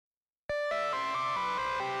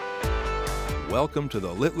Welcome to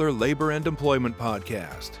the Littler Labor and Employment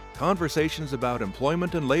Podcast, conversations about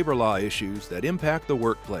employment and labor law issues that impact the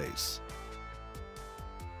workplace.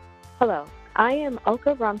 Hello, I am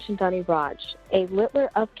Alka Ramchandani Raj, a Littler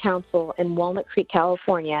of Counsel in Walnut Creek,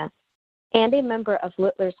 California, and a member of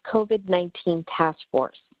Littler's COVID-19 Task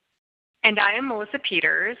Force. And I am Melissa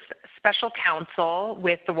Peters, Special Counsel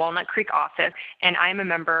with the Walnut Creek office, and I am a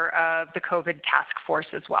member of the COVID Task Force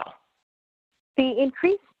as well. The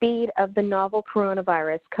increased speed of the novel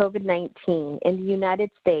coronavirus, COVID-19, in the United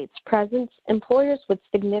States presents employers with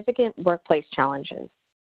significant workplace challenges.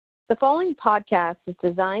 The following podcast is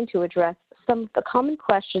designed to address some of the common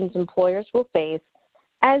questions employers will face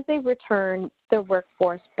as they return their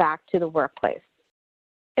workforce back to the workplace.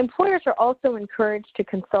 Employers are also encouraged to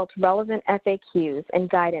consult relevant FAQs and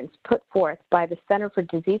guidance put forth by the Center for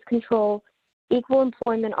Disease Control, Equal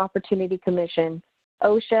Employment Opportunity Commission,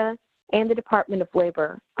 OSHA, and the Department of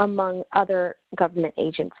Labor, among other government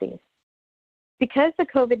agencies. Because the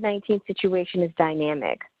COVID-19 situation is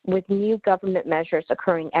dynamic, with new government measures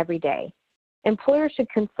occurring every day, employers should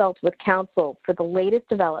consult with counsel for the latest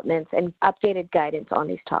developments and updated guidance on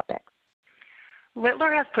these topics.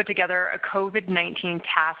 Littler has put together a COVID-19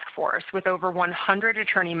 task force with over 100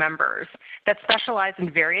 attorney members that specialize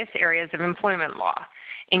in various areas of employment law,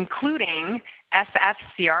 including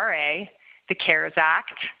FFCRA, the CARES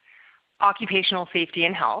Act, Occupational Safety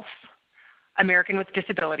and Health, American with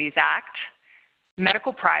Disabilities Act,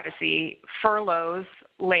 medical privacy, furloughs,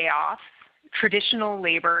 layoffs, traditional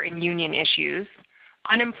labor and union issues,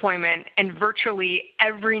 unemployment, and virtually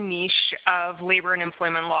every niche of labor and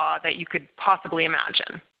employment law that you could possibly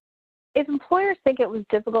imagine. If employers think it was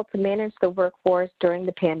difficult to manage the workforce during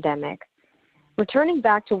the pandemic, returning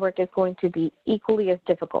back to work is going to be equally as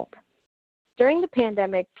difficult. During the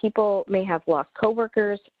pandemic, people may have lost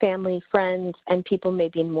coworkers, family, friends, and people may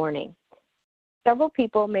be in mourning. Several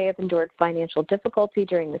people may have endured financial difficulty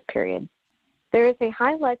during this period. There is a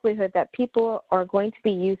high likelihood that people are going to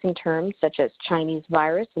be using terms such as Chinese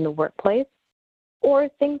virus in the workplace, or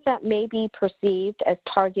things that may be perceived as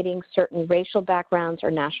targeting certain racial backgrounds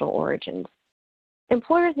or national origins.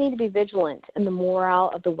 Employers need to be vigilant in the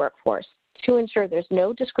morale of the workforce to ensure there's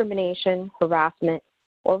no discrimination, harassment,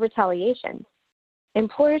 or retaliation.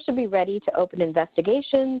 Employers should be ready to open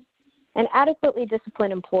investigations and adequately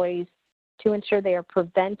discipline employees to ensure they are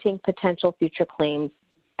preventing potential future claims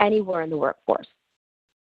anywhere in the workforce.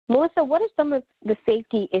 Melissa, what are some of the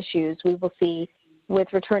safety issues we will see with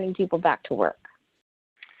returning people back to work?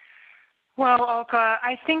 Well, Alka,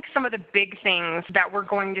 I think some of the big things that we're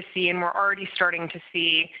going to see and we're already starting to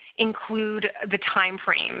see include the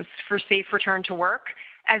timeframes for safe return to work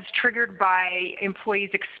as triggered by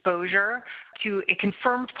employees' exposure to a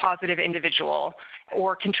confirmed positive individual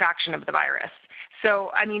or contraction of the virus.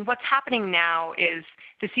 So, what's happening now is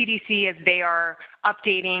the CDC, as they are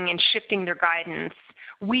updating and shifting their guidance,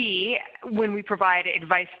 when we provide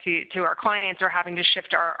advice to our clients, are having to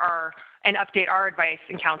shift and update our advice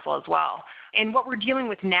and counsel as well. And what we're dealing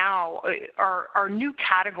with now are new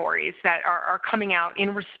categories that are coming out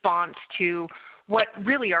in response to what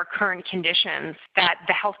really are current conditions that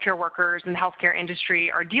the healthcare workers and the healthcare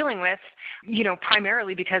industry are dealing with,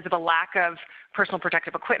 primarily because of a lack of personal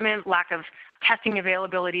protective equipment, lack of testing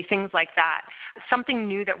availability, things like that. Something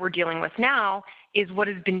new that we're dealing with now is what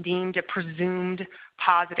has been deemed a presumed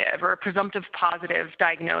positive or a presumptive positive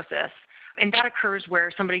diagnosis. And that occurs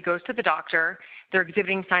where somebody goes to the doctor, they're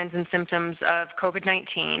exhibiting signs and symptoms of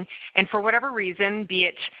COVID-19, and for whatever reason, be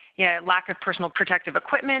it lack of personal protective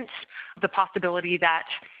equipment, the possibility that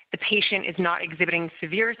the patient is not exhibiting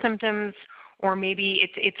severe symptoms, or maybe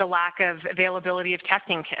it's a lack of availability of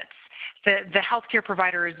testing kits. The healthcare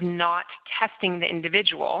provider is not testing the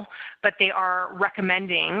individual, but they are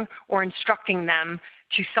recommending or instructing them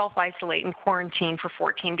to self-isolate and quarantine for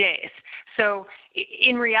 14 days. So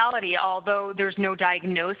in reality, although there's no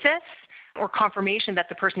diagnosis or confirmation that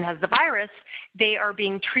the person has the virus, they are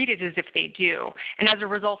being treated as if they do. And as a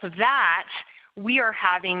result of that, we are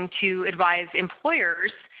having to advise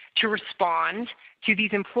employers to respond to these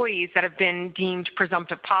employees that have been deemed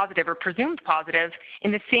presumptive positive or presumed positive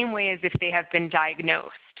in the same way as if they have been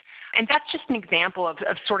diagnosed. And that's just an example of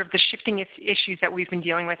sort of the shifting issues that we've been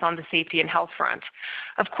dealing with on the safety and health front.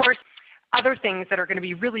 Of course, other things that are going to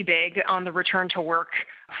be really big on the return to work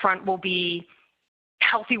front will be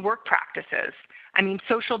healthy work practices.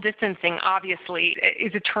 Social distancing obviously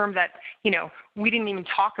is a term that, we didn't even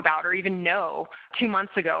talk about or even know 2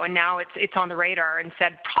 months ago, and now it's on the radar and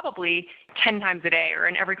said probably 10 times a day or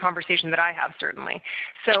in every conversation that I have, certainly.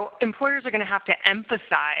 So employers are going to have to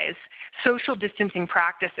emphasize social distancing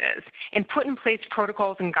practices and put in place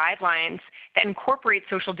protocols and guidelines that incorporate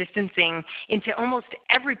social distancing into almost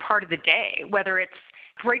every part of the day, whether it's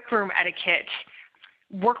break room etiquette,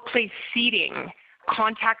 workplace seating,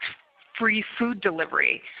 contact-free food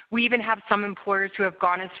delivery. We even have some employers who have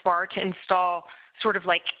gone as far to install sort of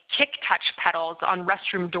like kick touch pedals on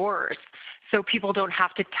restroom doors so people don't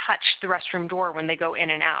have to touch the restroom door when they go in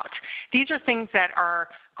and out. These are things that are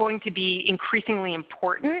going to be increasingly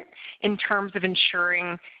important in terms of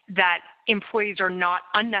ensuring that employees are not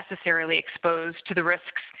unnecessarily exposed to the risks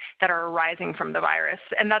that are arising from the virus.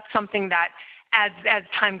 And that's something that as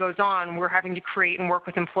time goes on, we're having to create and work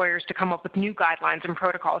with employers to come up with new guidelines and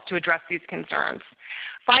protocols to address these concerns.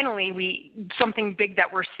 Finally, something big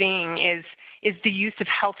that we're seeing is the use of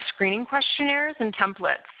health screening questionnaires and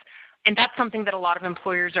templates. And that's something that a lot of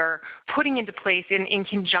employers are putting into place in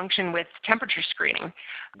conjunction with temperature screening.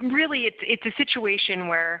 Really, it's a situation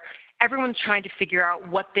where everyone's trying to figure out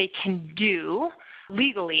what they can do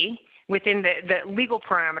legally within the legal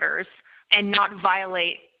parameters and not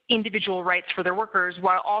violate individual rights for their workers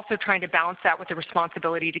while also trying to balance that with the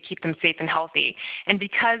responsibility to keep them safe and healthy. And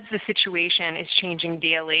because the situation is changing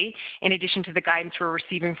daily, in addition to the guidance we're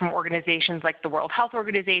receiving from organizations like the World Health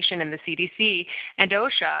Organization and the CDC and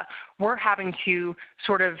OSHA, we're having to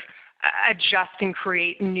sort of adjust and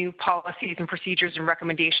create new policies and procedures and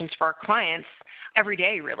recommendations for our clients every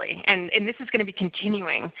day, really. And this is going to be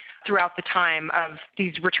continuing throughout the time of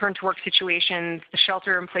these return to work situations, the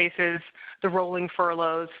shelter in places, the rolling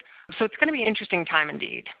furloughs. So it's going to be an interesting time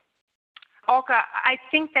indeed. Alka, I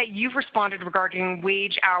think that you've responded regarding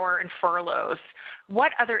wage, hour, and furloughs.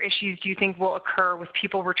 What other issues do you think will occur with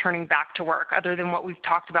people returning back to work other than what we've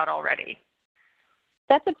talked about already?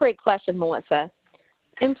 That's a great question, Melissa.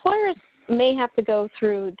 Employers may have to go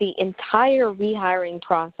through the entire rehiring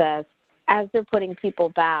process as they're putting people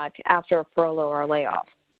back after a furlough or a layoff.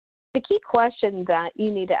 The key question that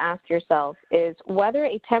you need to ask yourself is whether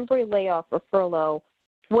a temporary layoff or furlough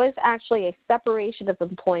was actually a separation of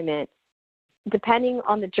employment. Depending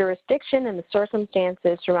on the jurisdiction and the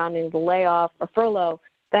circumstances surrounding the layoff or furlough,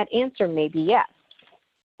 that answer may be yes.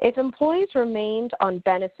 If employees remained on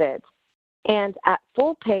benefits and at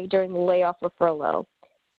full pay during the layoff or furlough,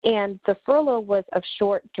 and the furlough was of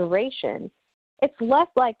short duration, it's less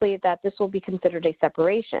likely that this will be considered a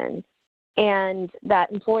separation and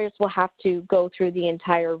that employers will have to go through the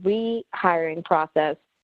entire rehiring process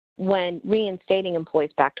when reinstating employees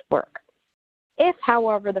back to work. If,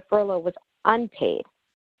 however, the furlough was unpaid,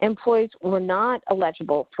 employees were not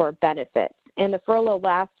eligible for benefits, and the furlough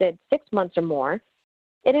lasted 6 months or more,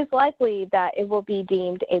 it is likely that it will be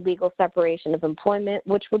deemed a legal separation of employment,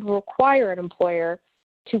 which would require an employer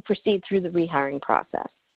to proceed through the rehiring process.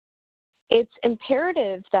 It's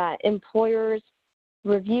imperative that employers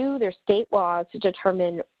review their state laws to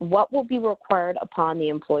determine what will be required upon the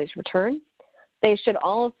employee's return. They should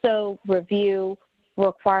also review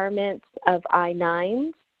requirements of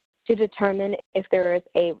I-9s to determine if there is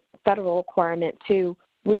a federal requirement to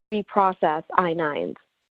reprocess I-9s.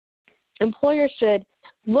 Employers should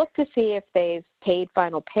look to see if they've paid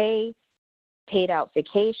final pay, paid out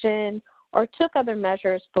vacation, or took other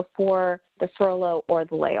measures before the furlough or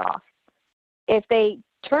the layoff. If they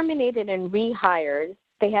terminated and rehired,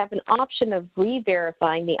 they have an option of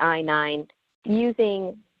re-verifying the I-9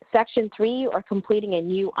 using Section 3 or completing a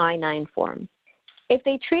new I-9 form. If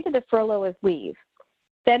they treated the furlough as leave,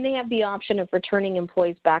 then they have the option of returning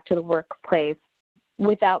employees back to the workplace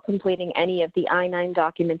without completing any of the I-9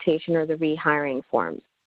 documentation or the rehiring forms.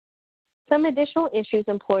 Some additional issues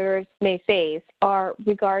employers may face are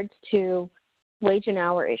regards to wage and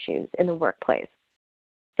hour issues in the workplace.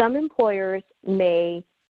 Some employers may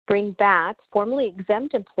bring back formerly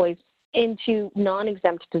exempt employees into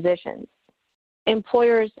non-exempt positions.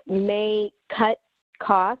 Employers may cut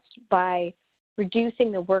costs by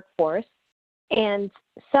reducing the workforce, and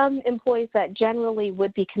some employees that generally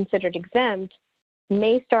would be considered exempt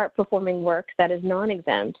may start performing work that is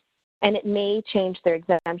non-exempt, and it may change their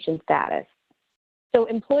exemption status. So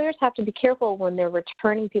employers have to be careful when they're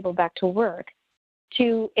returning people back to work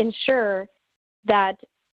to ensure that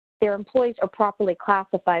their employees are properly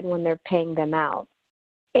classified when they're paying them out.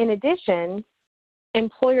 In addition,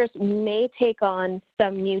 employers may take on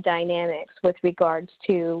some new dynamics with regards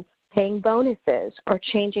to paying bonuses or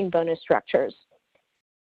changing bonus structures.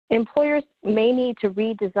 Employers may need to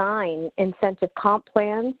redesign incentive comp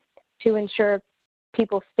plans to ensure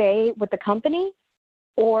people stay with the company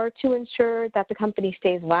or to ensure that the company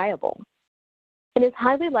stays viable. It is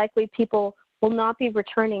highly likely people will not be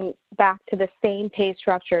returning back to the same pay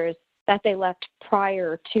structures that they left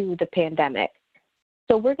prior to the pandemic.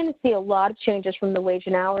 So we're going to see a lot of changes from the wage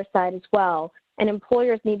and hour side as well, and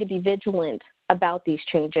employers need to be vigilant about these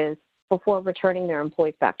changes before returning their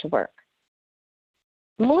employees back to work.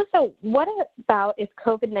 Melissa, what about if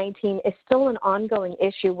COVID-19 is still an ongoing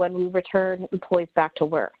issue when we return employees back to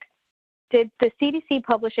work? Did the CDC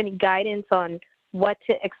publish any guidance on what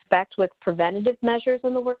to expect with preventative measures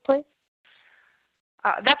in the workplace?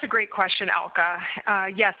 That's a great question, Alka.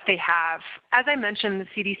 Yes, they have. As I mentioned, the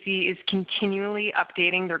CDC is continually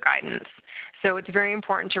updating their guidance. So it's very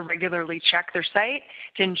important to regularly check their site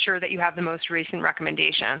to ensure that you have the most recent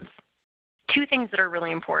recommendations. Two things that are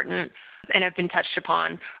really important and have been touched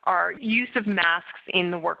upon are use of masks in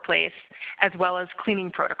the workplace as well as cleaning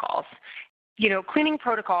protocols. Cleaning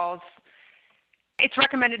protocols, it's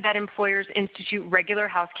recommended that employers institute regular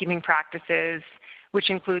housekeeping practices, which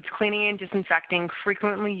includes cleaning and disinfecting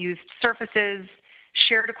frequently used surfaces,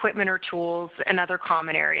 shared equipment or tools, and other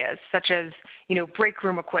common areas, such as, break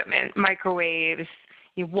room equipment, microwaves,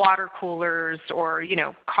 water coolers, or,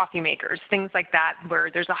 coffee makers, things like that, where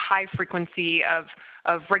there's a high frequency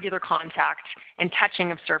of regular contact and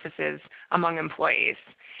touching of surfaces among employees.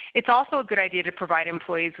 It's also a good idea to provide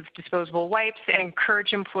employees with disposable wipes and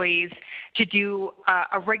encourage employees to do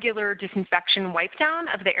a regular disinfection wipe down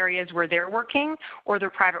of the areas where they're working or their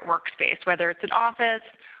private workspace, whether it's an office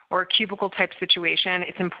or a cubicle type situation.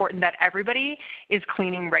 It's important that everybody is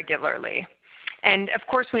cleaning regularly. And of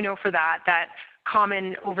course, we know for that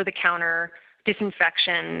common over-the-counter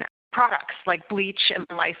disinfection products like bleach and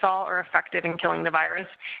Lysol are effective in killing the virus,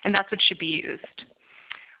 and that's what should be used.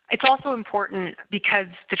 It's also important because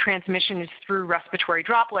the transmission is through respiratory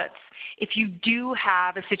droplets. If you do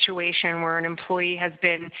have a situation where an employee has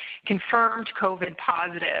been confirmed COVID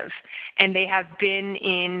positive and they have been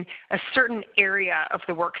in a certain area of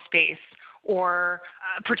the workspace or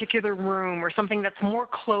a particular room or something that's more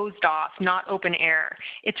closed off, not open air,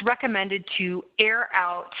 it's recommended to air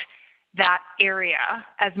out that area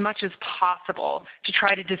as much as possible to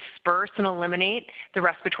try to disperse and eliminate the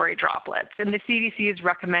respiratory droplets. And the CDC is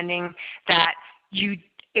recommending that you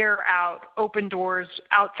air out open doors,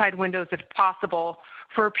 outside windows if possible,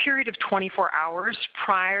 for a period of 24 hours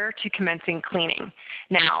prior to commencing cleaning.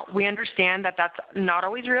 Now, we understand that that's not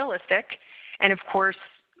always realistic, and of course,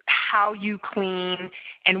 how you clean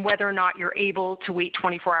and whether or not you're able to wait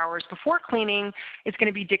 24 hours before cleaning is going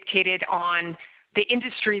to be dictated on the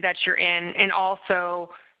industry that you're in and also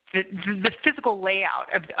the physical layout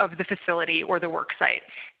of the facility or the work site.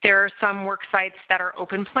 There are some work sites that are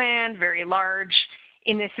open plan, very large.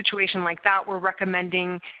 In a situation like that, we're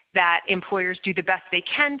recommending that employers do the best they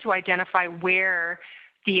can to identify where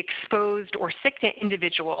the exposed or sick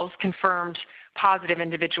individuals, confirmed positive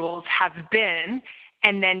individuals, have been,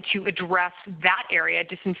 and then to address that area,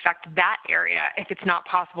 disinfect that area if it's not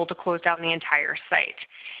possible to close down the entire site.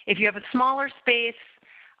 If you have a smaller space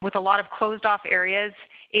with a lot of closed off areas,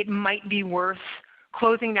 it might be worth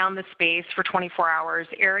closing down the space for 24 hours,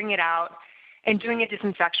 airing it out, and doing a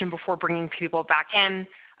disinfection before bringing people back in.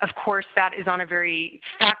 Of course, that is on a very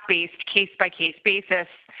fact-based, case-by-case basis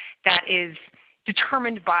that is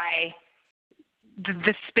determined by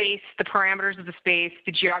the space, the parameters of the space,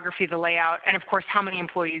 the geography, the layout, and of course how many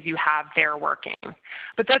employees you have there working.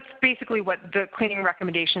 But that's basically what the cleaning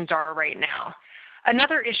recommendations are right now.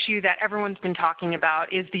 Another issue that everyone's been talking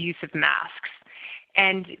about is the use of masks.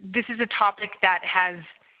 And this is a topic that has,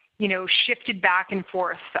 shifted back and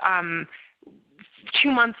forth.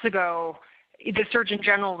 2 months ago, the Surgeon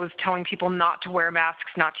General was telling people not to wear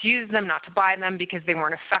masks, not to use them, not to buy them because they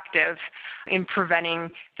weren't effective in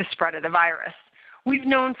preventing the spread of the virus. We've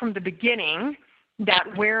known from the beginning that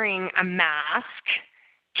wearing a mask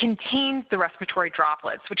contains the respiratory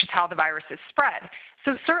droplets, which is how the virus is spread.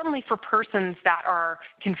 So certainly for persons that are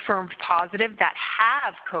confirmed positive that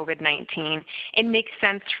have COVID-19, it makes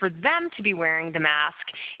sense for them to be wearing the mask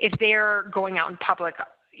if they're going out in public,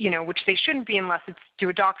 which they shouldn't be unless it's to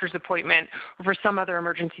a doctor's appointment or for some other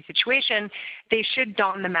emergency situation. They should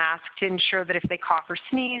don the mask to ensure that if they cough or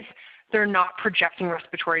sneeze, they're not projecting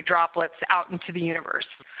respiratory droplets out into the universe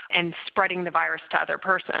and spreading the virus to other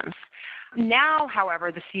persons. Now,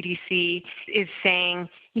 however, the CDC is saying,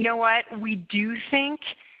 you know what, we do think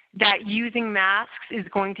that using masks is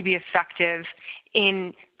going to be effective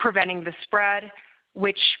in preventing the spread,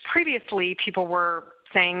 which previously people were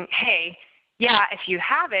saying, hey, yeah, if you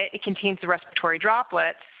have it, it contains the respiratory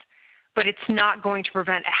droplets, but it's not going to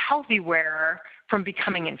prevent a healthy wearer from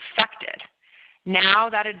becoming infected. Now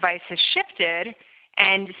that advice has shifted,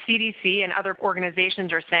 and CDC and other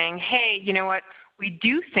organizations are saying, hey, you know what, we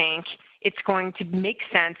do think it's going to make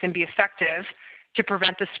sense and be effective to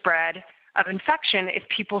prevent the spread of infection if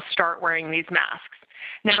people start wearing these masks.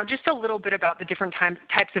 Now, just a little bit about the different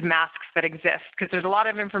types of masks that exist, because there's a lot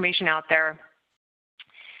of information out there.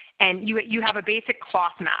 And you have a basic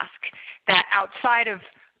cloth mask that, outside of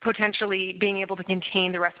potentially being able to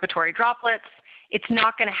contain the respiratory droplets, it's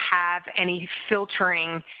not going to have any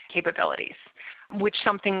filtering capabilities, which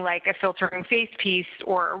something like a filtering face piece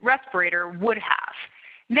or a respirator would have.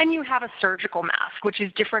 Then you have a surgical mask, which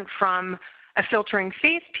is different from a filtering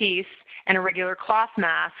face piece and a regular cloth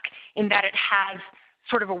mask in that it has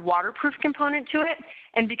sort of a waterproof component to it.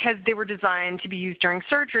 And because they were designed to be used during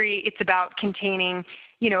surgery, it's about containing,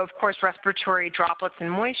 of course, respiratory droplets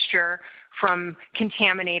and moisture from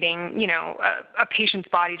contaminating, a patient's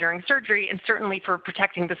body during surgery, and certainly for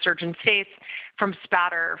protecting the surgeon's face from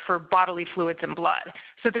spatter for bodily fluids and blood.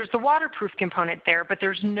 So there's the waterproof component there, but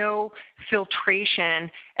there's no filtration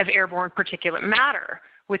of airborne particulate matter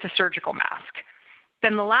with a surgical mask.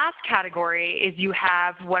 Then the last category is you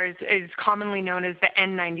have what is commonly known as the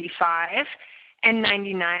N95,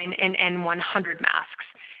 N99, and N100 masks.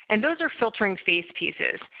 And those are filtering face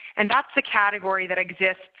pieces. And that's the category that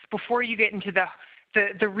exists before you get into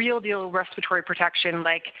the real deal respiratory protection,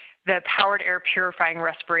 like the powered air purifying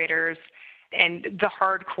respirators and the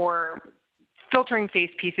hardcore filtering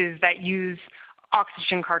face pieces that use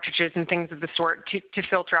oxygen cartridges and things of the sort to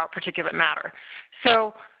filter out particulate matter.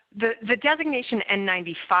 So the designation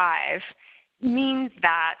N95 means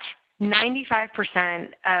that 95%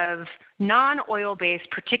 of non-oil-based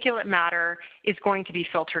particulate matter is going to be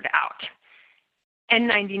filtered out.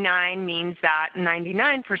 N99 means that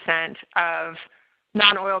 99% of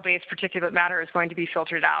non-oil-based particulate matter is going to be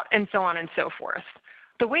filtered out, and so on and so forth.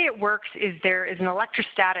 The way it works is there is an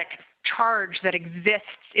electrostatic charge that exists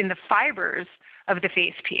in the fibers of the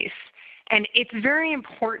face piece. And it's very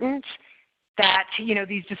important that,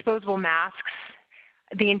 these disposable masks,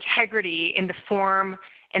 the integrity in the form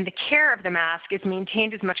and the care of the mask is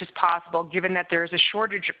maintained as much as possible, given that there is a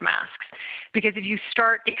shortage of masks. Because if you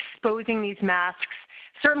start exposing these masks,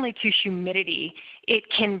 certainly to humidity, it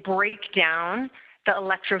can break down the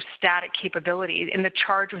electrostatic capability in the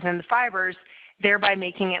charge within the fibers, thereby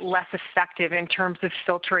making it less effective in terms of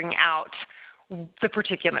filtering out the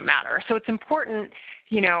particulate matter. So it's important,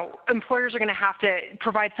 employers are going to have to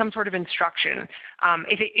provide some sort of instruction.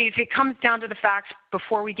 If it comes down to the fact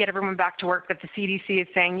before we get everyone back to work that the CDC is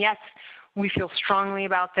saying, yes, we feel strongly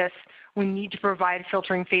about this, we need to provide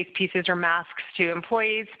filtering face pieces or masks to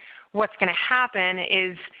employees, what's going to happen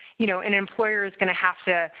is, an employer is going to have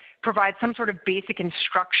to provide some sort of basic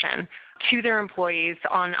instruction to their employees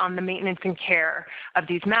on the maintenance and care of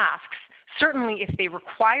these masks. Certainly, if they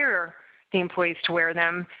require the employees to wear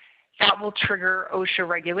them, that will trigger OSHA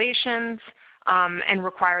regulations and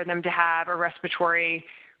require them to have a respiratory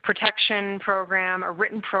protection program, a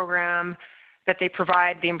written program that they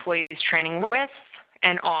provide the employees training with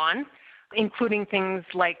and on, including things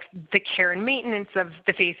like the care and maintenance of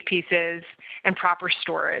the face pieces and proper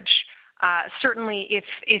storage. Certainly, if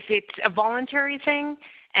it's a voluntary thing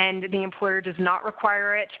and the employer does not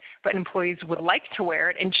require it, but employees would like to wear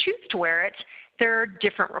it and choose to wear it, there are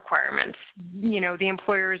different requirements. The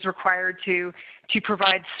employer is required to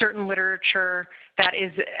provide certain literature that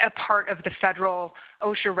is a part of the federal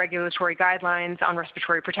OSHA regulatory guidelines on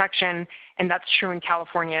respiratory protection, and that's true in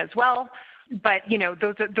California as well. But,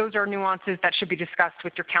 those are nuances that should be discussed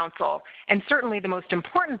with your counsel. And certainly the most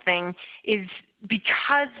important thing is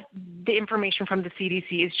because the information from the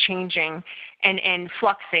CDC is changing and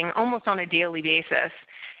fluxing almost on a daily basis,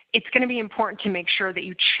 it's going to be important to make sure that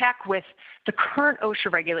you check with the current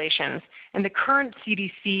OSHA regulations and the current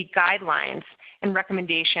CDC guidelines and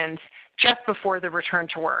recommendations just before the return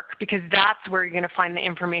to work, because that's where you're going to find the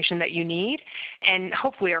information that you need. And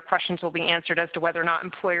hopefully our questions will be answered as to whether or not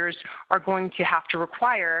employers are going to have to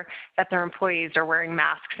require that their employees are wearing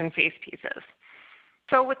masks and face pieces.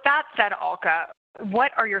 So with that said, Alka,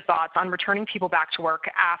 what are your thoughts on returning people back to work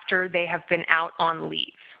after they have been out on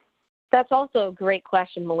leave? That's also a great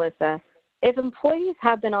question, Melissa. If employees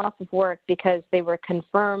have been off of work because they were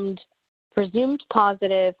confirmed, presumed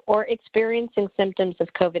positive, or experiencing symptoms of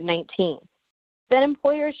COVID-19, then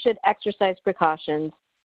employers should exercise precautions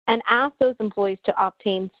and ask those employees to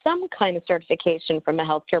obtain some kind of certification from a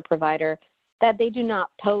healthcare provider that they do not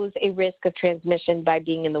pose a risk of transmission by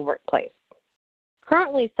being in the workplace.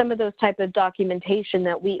 Currently, some of those type of documentation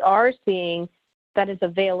that we are seeing that is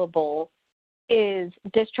available is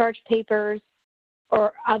discharge papers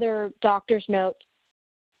or other doctor's notes.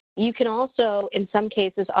 You can also, in some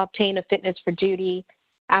cases, obtain a fitness for duty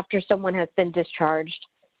after someone has been discharged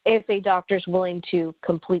if a doctor is willing to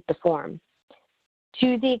complete the form.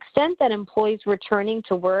 To the extent that employees returning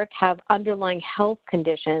to work have underlying health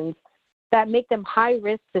conditions, that make them high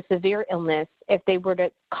risk to severe illness if they were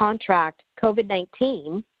to contract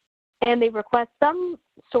COVID-19, and they request some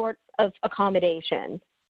sort of accommodation,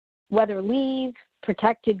 whether leave,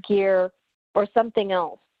 protected gear, or something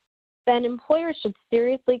else, then employers should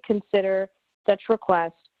seriously consider such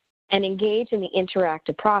requests and engage in the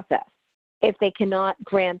interactive process if they cannot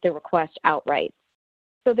grant the request outright.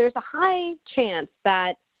 So there's a high chance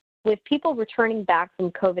that with people returning back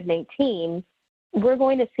from COVID-19, we're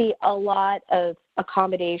going to see a lot of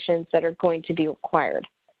accommodations that are going to be required.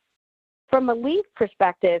 From a leave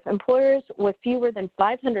perspective, employers with fewer than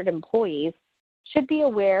 500 employees should be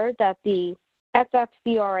aware that the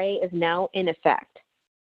FFCRA is now in effect.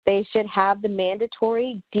 They should have the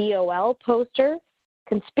mandatory DOL poster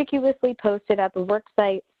conspicuously posted at the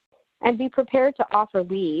worksite and be prepared to offer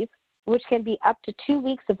leave, which can be up to 2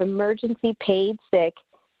 weeks of emergency paid sick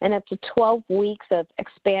and up to 12 weeks of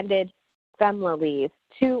expanded FEMLA leave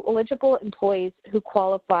to eligible employees who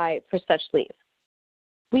qualify for such leave.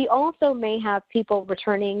 We also may have people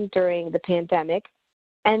returning during the pandemic,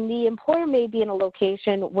 and the employer may be in a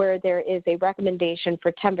location where there is a recommendation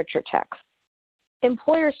for temperature checks.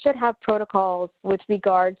 Employers should have protocols with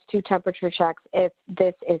regards to temperature checks if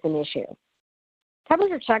this is an issue.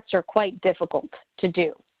 Temperature checks are quite difficult to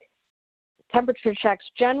do. Temperature checks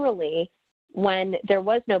generally, when there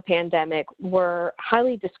was no pandemic, were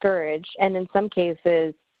highly discouraged and in some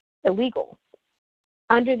cases illegal.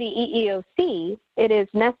 Under the EEOC, it is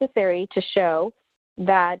necessary to show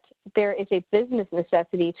that there is a business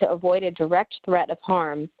necessity to avoid a direct threat of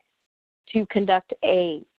harm to conduct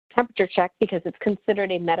a temperature check because it's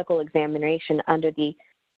considered a medical examination under the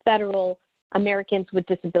Federal Americans with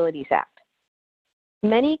Disabilities Act.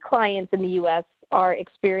 Many clients in the U.S. are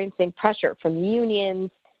experiencing pressure from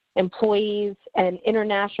unions, employees, and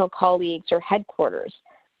international colleagues or headquarters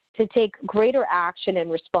to take greater action in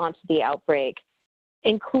response to the outbreak,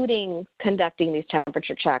 including conducting these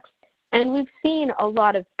temperature checks. And we've seen a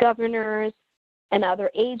lot of governors and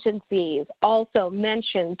other agencies also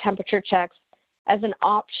mention temperature checks as an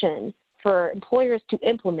option for employers to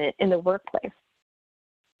implement in the workplace.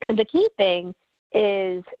 And the key thing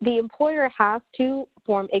is the employer has to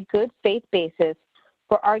form a good faith basis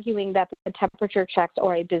for arguing that the temperature checks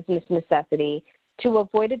are a business necessity to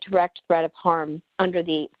avoid a direct threat of harm under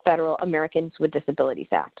the Federal Americans with Disabilities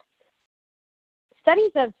Act.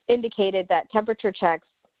 Studies have indicated that temperature checks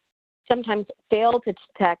sometimes fail to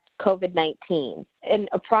detect COVID-19 in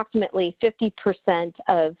approximately 50%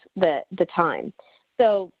 of the time.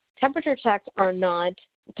 So temperature checks are not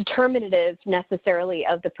determinative necessarily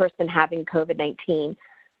of the person having COVID-19.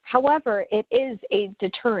 However, it is a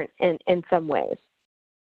deterrent in some ways.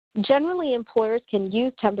 Generally, employers can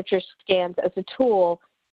use temperature scans as a tool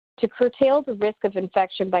to curtail the risk of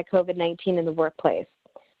infection by COVID-19 in the workplace,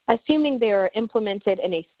 assuming they are implemented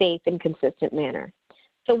in a safe and consistent manner.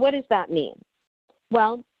 So what does that mean?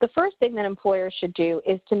 Well, the first thing that employers should do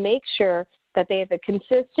is to make sure that they have a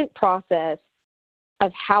consistent process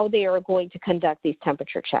of how they are going to conduct these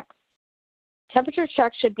temperature checks. Temperature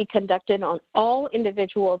checks should be conducted on all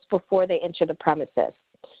individuals before they enter the premises.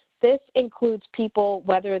 This includes people,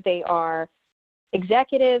 whether they are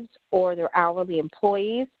executives or their hourly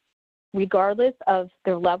employees, regardless of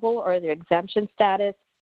their level or their exemption status,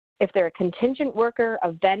 if they're a contingent worker,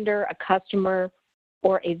 a vendor, a customer,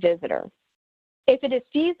 or a visitor. If it is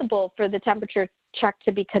feasible for the temperature check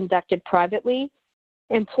to be conducted privately,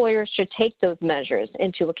 employers should take those measures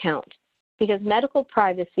into account because medical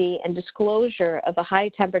privacy and disclosure of a high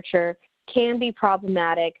temperature can be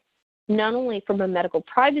problematic, not only from a medical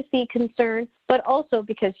privacy concern, but also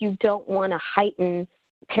because you don't want to heighten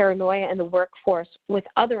paranoia in the workforce with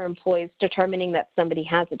other employees determining that somebody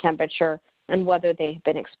has a temperature and whether they've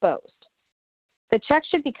been exposed. The check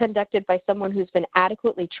should be conducted by someone who's been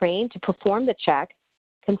adequately trained to perform the check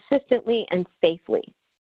consistently and safely.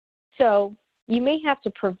 So you may have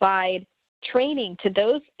to provide training to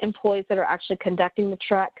those employees that are actually conducting the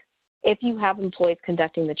check if you have employees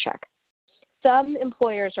conducting the check. Some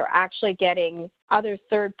employers are actually getting other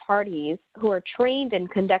third parties who are trained in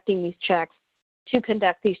conducting these checks to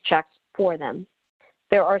conduct these checks for them.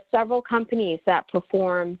 There are several companies that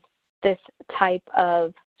perform this type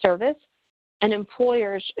of service, and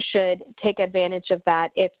employers should take advantage of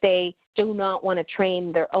that if they do not want to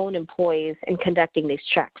train their own employees in conducting these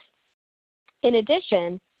checks. In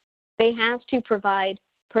addition, they have to provide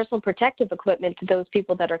personal protective equipment to those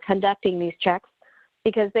people that are conducting these checks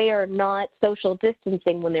because they are not social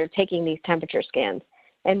distancing when they're taking these temperature scans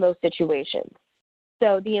in most situations.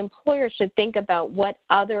 So the employer should think about what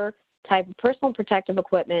other type of personal protective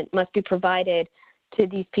equipment must be provided to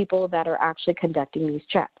these people that are actually conducting these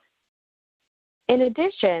checks. In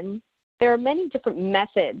addition, there are many different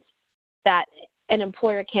methods that an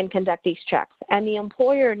employer can conduct these checks, and the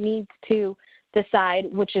employer needs to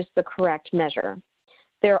decide which is the correct measure.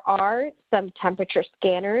 There are some temperature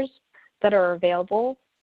scanners that are available.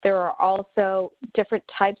 There are also different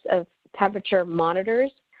types of temperature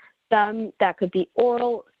monitors, some that could be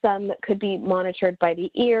oral, some that could be monitored by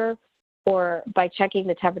the ear or by checking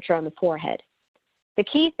the temperature on the forehead. The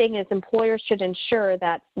key thing is employers should ensure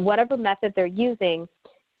that whatever method they're using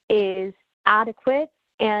is adequate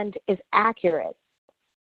and is accurate.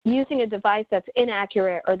 Using a device that's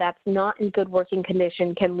inaccurate or that's not in good working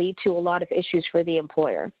condition can lead to a lot of issues for the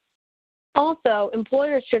employer. Also,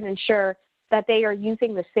 employers should ensure that they are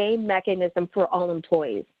using the same mechanism for all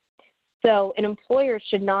employees. So an employer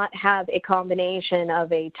should not have a combination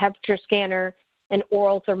of a temperature scanner, an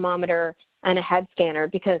oral thermometer, and a head scanner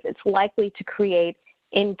because it's likely to create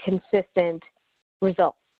inconsistent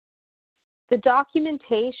results. The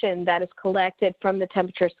documentation that is collected from the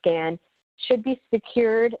temperature scan should be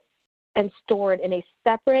secured and stored in a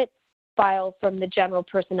separate file from the general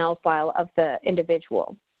personnel file of the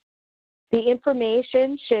individual. The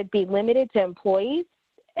information should be limited to employees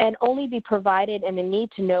and only be provided in a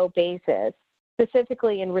need-to-know basis,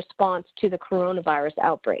 specifically in response to the coronavirus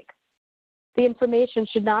outbreak. The information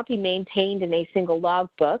should not be maintained in a single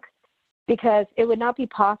logbook because it would not be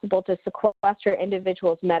possible to sequester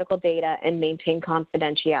individuals' medical data and maintain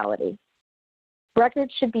confidentiality.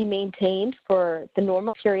 Records should be maintained for the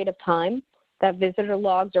normal period of time that visitor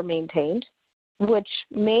logs are maintained, which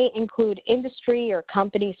may include industry or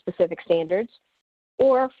company-specific standards,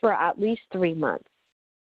 or for at least 3 months.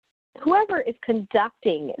 Whoever is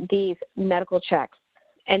conducting these medical checks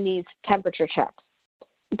and these temperature checks,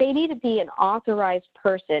 they need to be an authorized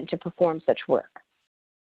person to perform such work.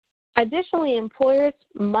 Additionally, employers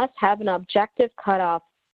must have an objective cutoff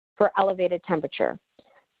for elevated temperature.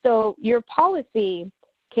 So your policy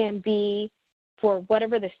can be for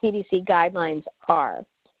whatever the CDC guidelines are.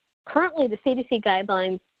 Currently, the CDC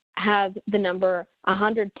guidelines have the number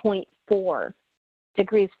 100.4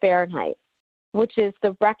 degrees Fahrenheit, which is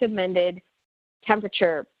the recommended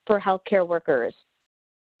temperature for healthcare workers.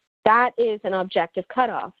 That is an objective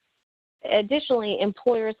cutoff. Additionally,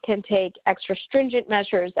 employers can take extra stringent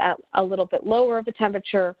measures at a little bit lower of a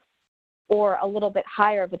temperature or a little bit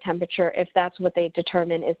higher of a temperature if that's what they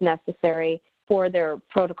determine is necessary for their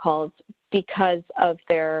protocols because of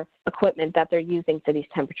their equipment that they're using for these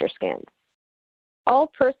temperature scans. All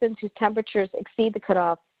persons whose temperatures exceed the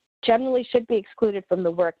cutoff generally should be excluded from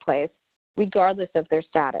the workplace, regardless of their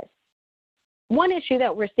status. One issue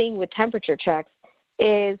that we're seeing with temperature checks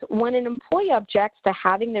is when an employee objects to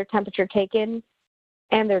having their temperature taken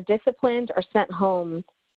and they're disciplined or sent home,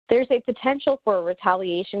 there's a potential for a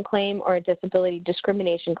retaliation claim or a disability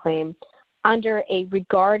discrimination claim under a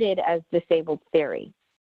regarded as disabled theory.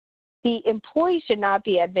 The employee should not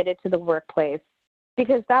be admitted to the workplace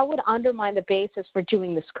because that would undermine the basis for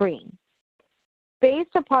doing the screen.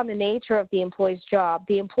 Based upon the nature of the employee's job,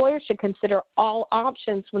 the employer should consider all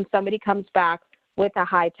options when somebody comes back with a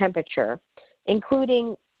high temperature,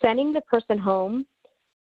 including sending the person home,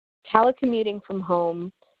 telecommuting from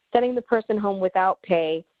home, sending the person home without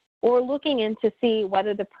pay, or looking in to see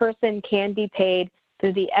whether the person can be paid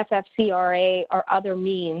through the FFCRA or other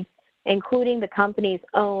means, including the company's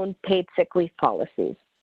own paid sick leave policies.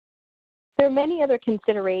 There are many other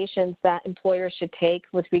considerations that employers should take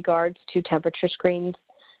with regards to temperature screens.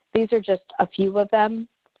 These are just a few of them.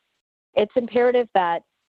 It's imperative that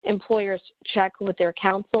employers check with their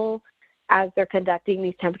counsel as they're conducting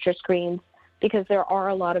these temperature screens because there are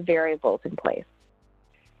a lot of variables in place.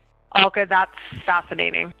 Alka, that's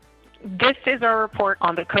fascinating. This is our report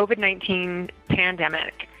on the COVID-19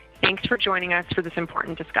 pandemic. Thanks for joining us for this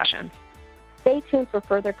important discussion. Stay tuned for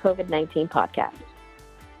further COVID-19 podcasts.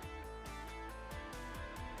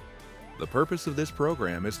 The purpose of this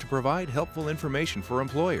program is to provide helpful information for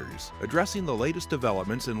employers, addressing the latest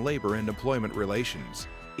developments in labor and employment relations.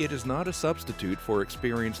 It is not a substitute for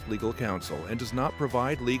experienced legal counsel and does not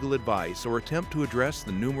provide legal advice or attempt to address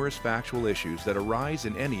the numerous factual issues that arise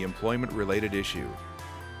in any employment-related issue.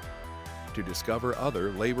 To discover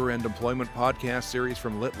other labor and employment podcast series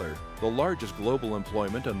from Littler, the largest global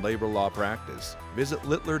employment and labor law practice, visit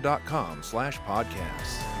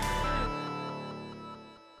littler.com/podcasts.